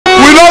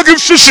not give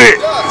shishi.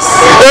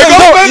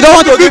 You don't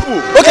want to give.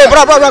 Okay,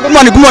 brother, good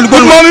morning.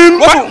 Good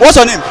morning. What's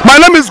your name? My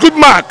name is Good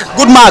Mark.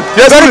 Good Mark.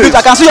 Yes, very good.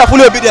 I can see you are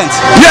fully obedient.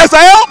 Yes,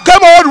 I came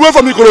all the way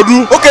from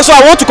Ikorodu. Okay, so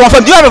I want to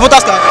confirm. Do you have a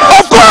voter's card?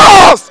 Of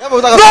course.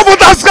 No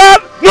voter's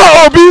card. No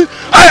Obi.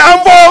 I am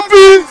for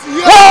Obi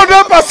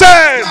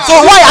 100%. So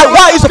why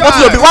are you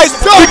supporting Obi?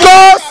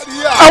 Because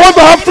I want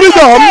to have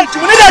freedom.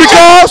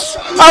 Because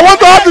I want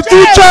to have the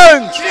true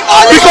change.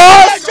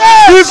 Because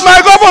he is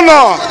my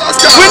governor.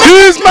 He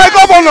is my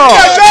governor.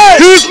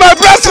 He is my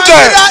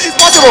president.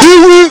 He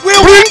will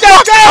bring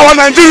back our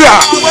Nigeria.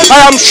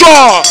 I am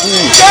sure.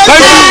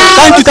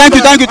 Thank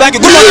you.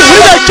 Good morning. We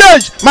need a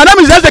change. My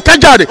name is Eze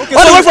Kajari.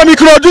 All the way from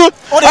Ikorodu.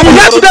 I'm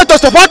here today to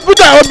support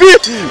Peter Obi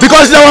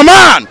because he's our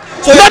man.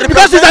 So not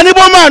because he's an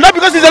Igbo man, not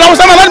because he's an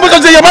Hausa man, not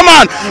because he's a Yoruba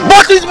man,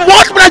 but it's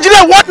what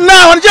Nigeria want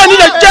now. Nigeria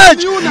need a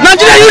change.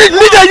 Nigeria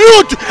need a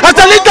youth as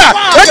a leader.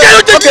 Okay.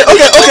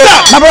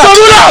 So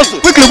rule us.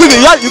 Quickly.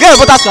 You get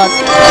a voter's card?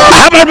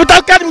 I have a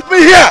voter's card with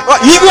me here.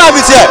 You even have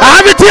it here? I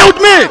have it here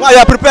with me. Well, you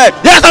are prepared?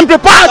 Yes, I'm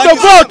prepared to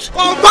vote.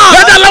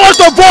 Let allow us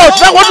to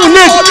vote. That's what we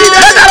need.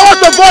 Let allow us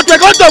to vote.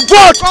 We're going to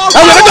vote.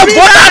 And we're going to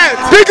vote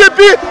at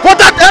PDP, vote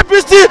at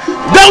APC.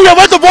 Then we're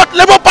going to vote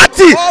Labour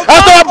Party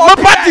as our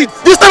party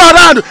this time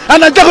around.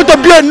 And Nigeria going to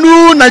be a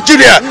new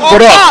Nigeria for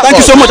us. Thank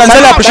you so much. I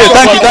really appreciate it.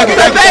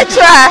 Thank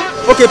you.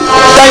 Okay,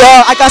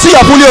 I can see you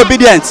are fully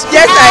obedient.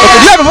 Yes, I am. Okay,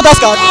 do you have a voter's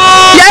card?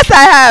 Yes,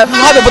 I have. You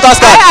have a voter's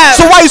card? I have.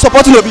 So why are you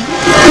supporting Obi?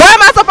 Why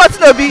am I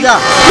supporting Obi?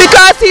 Yeah.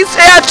 Because his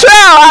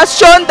trial has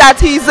shown that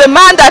he's a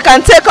man that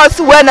can take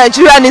us to where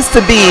Nigeria needs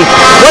to be.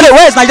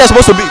 Where is Nigeria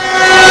supposed to be?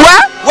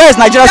 Where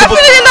is Nigeria supposed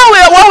to be? Definitely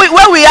know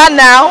where we are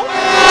now.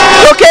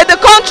 Okay, the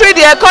country,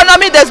 the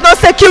economy, there's no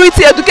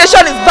security,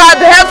 education is bad,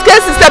 the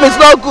healthcare system is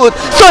not good.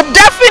 So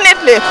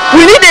definitely,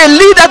 we need a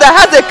leader that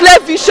has a clear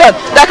vision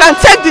that can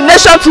take the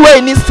nation to where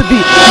it needs to be.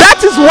 That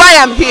is why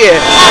I'm here.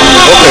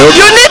 Okay.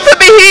 You need to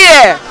be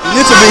here.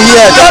 You need to be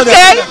here.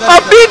 Okay,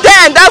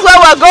 obedient, that's where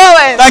we're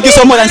going. Thank you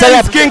so much.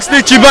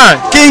 Kingsley Chiban.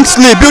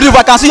 Kingsley, beautiful.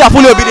 I can see you are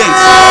fully obedient.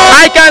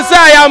 I can say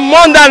I am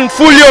more than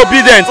fully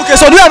obedient. Okay,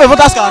 so do you have a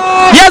voter's card?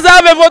 Yes,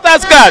 I have a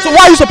voter's card. So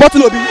why are you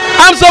supporting Obi?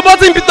 I'm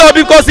supporting Peter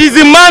Obi because he's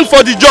the man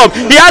for the job.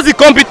 He has the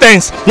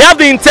competence, he has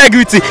the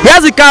integrity, he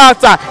has the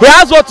character, he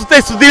has what it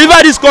takes to deliver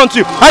this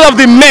country out of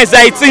the mess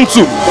that it's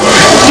into.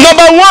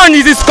 Number one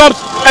is his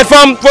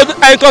from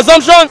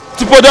consumption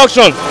to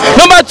production.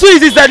 Number two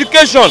is his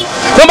education.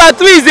 Number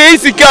three is the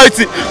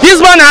insecurity. This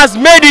man has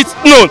made it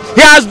known.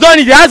 He has done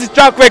it. He has a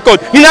track record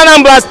in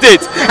Anambra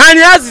State, and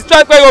he has a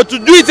track record to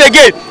do it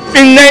again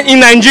in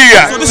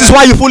Nigeria. So this is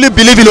why you fully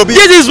believe in Obi?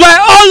 This is why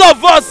all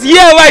of us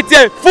here right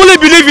here fully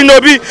believe in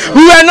Obi.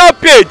 We were not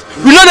paid.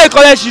 We know they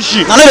collect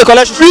shishi.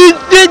 We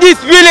did this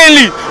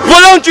willingly,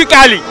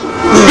 voluntarily.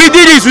 We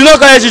did this, we know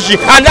collect shishi,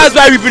 and that's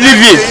why we believe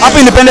it.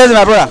 Happy Independence,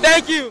 my brother.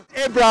 Thank you.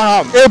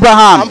 Abraham.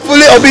 I'm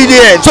fully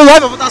obedient. So you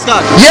have a voter's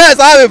card?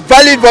 Yes, I have a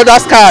valid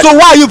voter's card. So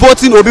why are you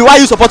voting Obi? Why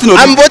are you supporting Obi?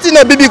 I'm voting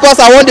Obi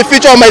because I want the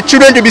future of my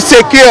children to be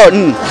secured.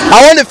 I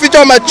want the future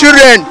of my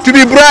children to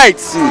be bright.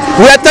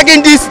 We are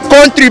taking this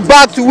country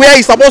back to where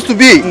it's supposed to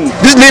be.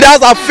 These leaders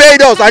have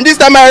failed us, and this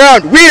time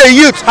around, we the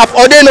youth have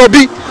ordained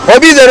Obi.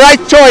 Obi is the right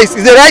choice,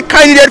 is the right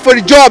candidate for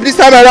the job this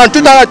time around.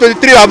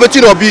 2023, we are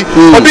voting Obi.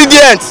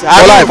 Obedience.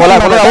 For life.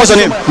 What's your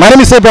name? My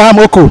name is Abraham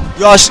Oko.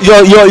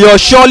 You're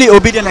surely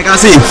obedient, I can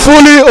see.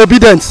 Fully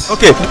obedient.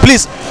 Okay,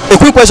 please, a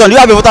quick question. Do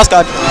you have a voter's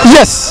card?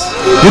 Yes.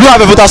 You do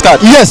have a voter's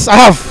card? Yes, I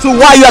have. So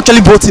why are you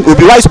actually voting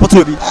Obi? Why are you supporting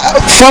Obi?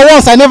 For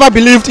once, I never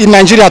believed in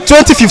Nigeria.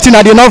 2015,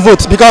 I did not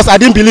vote because I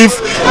didn't believe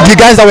the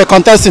guys that were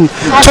contesting.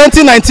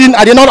 2019,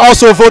 I did not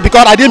also vote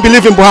because I didn't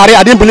believe in Buhari.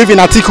 I didn't believe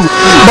in Atiku.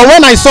 But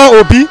when I saw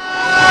Obi,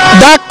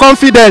 that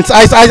confidence,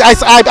 I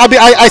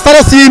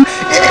started seeing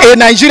a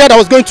Nigeria that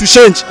was going to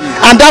change,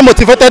 and that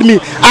motivated me.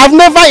 I've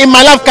never in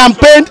my life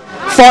campaigned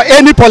for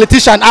any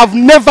politician. I've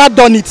never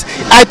done it.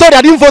 I thought I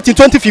didn't vote in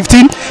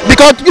 2015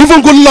 because even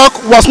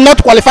Goodluck was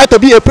not qualified to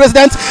be a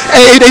president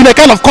in the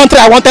kind of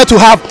country I wanted to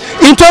have.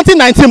 In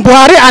 2019,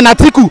 Buhari and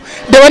Atiku,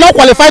 they were not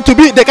qualified to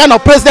be the kind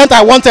of president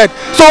I wanted.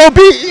 So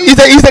Obi is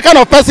the kind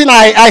of person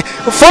I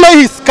follow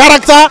his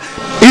character,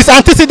 his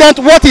antecedent,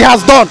 what he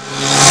has done.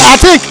 I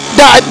think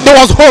that there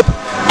was hope.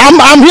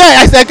 I'm here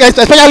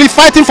especially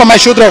fighting for my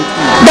children.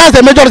 That's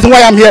the major reason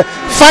why I'm here.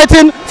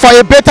 Fighting for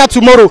a better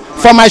tomorrow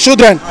for my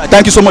children.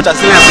 Thank you so much. I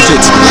really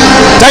appreciate it.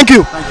 Thank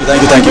you.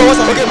 Thank you.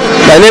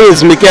 My name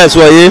is Mikel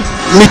Swaye.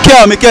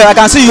 Mikel, I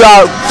can see you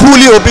are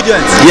fully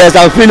obedient. Yes,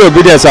 I'm fully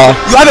obedient, sir.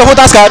 You have a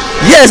voter's card?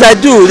 Yes, I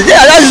do.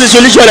 That is the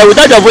solution.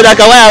 Without your voter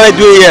card, why am I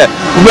doing here?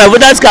 With my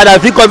voter's card, I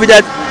feel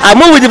confident. I'm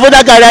moving with the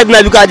voter card right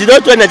now because I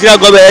don't trust Nigerian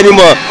government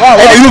anymore.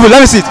 Let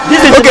me see it.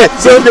 This is okay.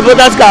 So the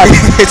voter's card.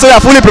 So you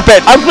are fully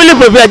prepared? I'm fully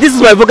prepared. This is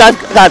my voter's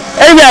card.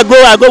 Anywhere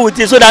I go with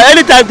it. So that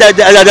anytime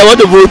they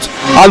want to vote,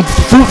 I'm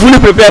fully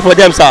prepared for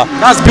them, sir.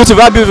 That's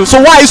beautiful. So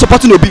why are you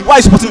supporting Obi? Why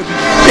are you supporting Obi?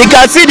 You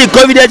can see the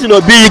confidence in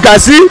Obi. You can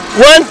see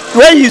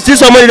when you see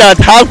somebody that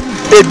have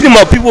a team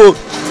of people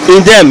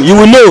in them, you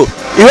will know.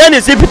 When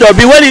you see Peter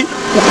Obi, when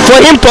for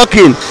him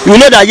talking, you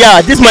know that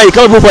yeah, this man is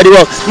capable for the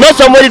work. Not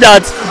somebody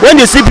that when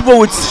you see people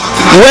with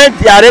when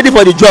they are ready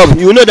for the job,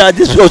 you know that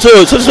this so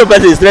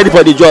person is ready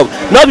for the job.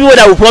 Not people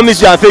that will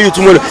promise you and fail you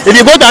tomorrow. If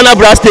you go to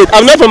Anambra State,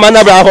 I'm not from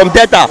Anambra, I'm from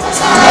Delta.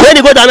 When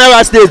you go to Anambra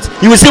State,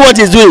 you will see what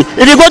he's doing.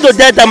 If you go to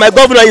Delta, my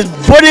governor is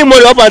borrowing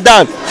money up and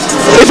down.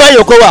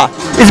 Ifeanyi Okowa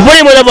is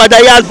borrowing money up and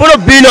down. He has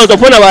borrowed billions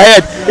upon our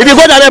head. If you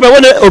go to Anambra,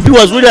 when Obi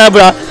was ruling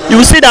Anambra, you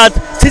will see that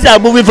things are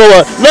moving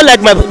forward. Not like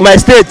my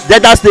state,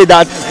 Delta State,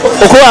 that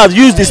Okowa has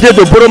used the state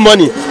to borrow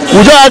money. We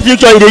don't have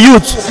future in the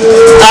youth.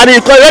 And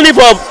he's running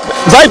for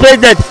vice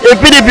president in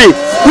PDP.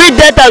 We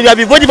Delta, we have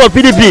been voting for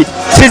PDP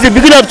since the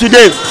beginning of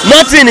today.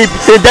 Nothing in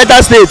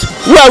Delta State.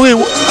 Who are we?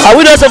 Are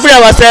we not suffering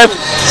ourselves?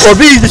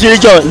 Obi is the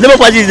solution. Labour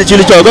Party is the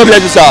solution. God bless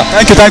you, sir.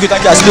 Thank you. Thank you.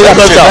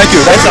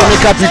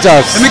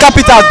 Emeka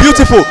Peters,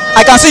 beautiful.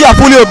 I can see you are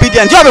fully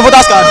obedient. Do you have a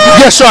voter's card?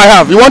 yes, sure, I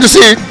have. You want to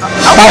see it?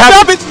 I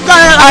have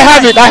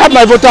it. I have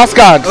my voter's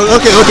card.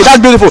 Okay,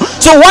 that's beautiful.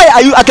 So why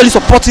are you actually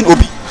supporting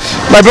Obi?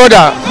 My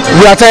brother,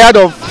 we are tired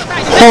of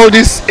all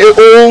these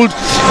old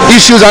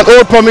issues and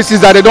old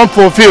promises that they don't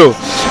fulfill.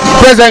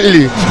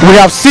 Presently, we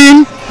have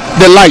seen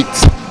the light,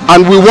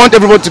 and we want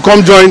everybody to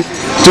come join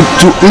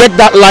to make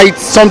that light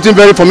something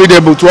very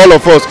formidable to all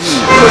of us.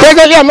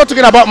 Presently, I'm not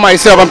talking about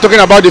myself, I'm talking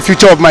about the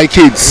future of my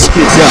kids.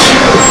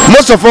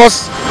 Most of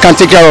us can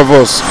take care of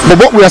us, but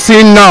what we are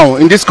seeing now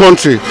in this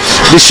country,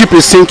 the ship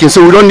is sinking,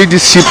 so we don't need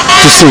this ship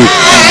to sink.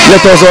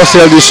 Let us all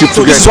sail this ship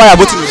together. This is why I'm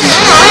voting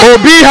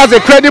Obi has a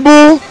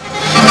credible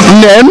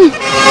name.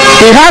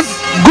 He has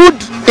good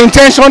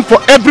intention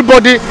for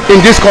everybody in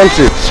this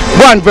country.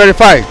 Go and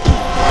verify.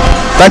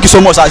 Thank you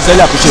so much. I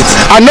really appreciate it.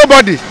 And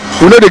nobody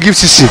will know they give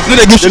CC.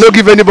 They don't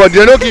give anybody.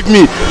 They don't give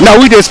me. Now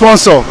we the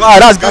sponsor.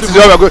 Wow, that's good.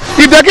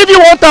 If they give you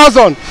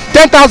 1,000,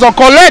 10,000,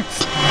 collect.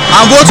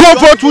 And go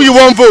vote who you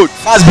want vote.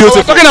 That's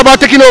beautiful. We're talking about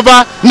taking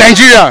over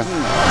Nigeria.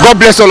 God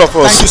bless all of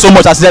us. Thank you so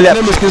much, Azeli. My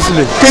name is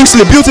Kingsley.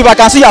 Kingsley, beautiful. I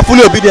can see you are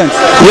fully obedient.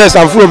 Yes,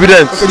 I'm fully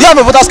obedient. Okay. Do you have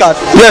a voter's card?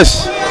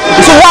 Yes.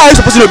 So why are you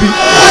supposed to be?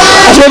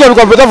 I suppose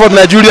because better for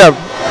Nigeria.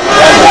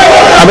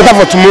 And better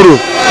for tomorrow.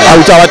 And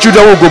with our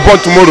children who go born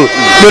tomorrow,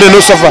 no they no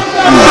suffer.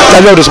 That's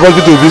what the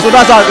responsibility to be. So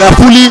that's why we are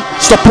fully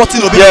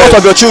supporting Obi because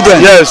of your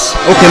children. Yes.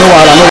 Okay, no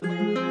wahala, no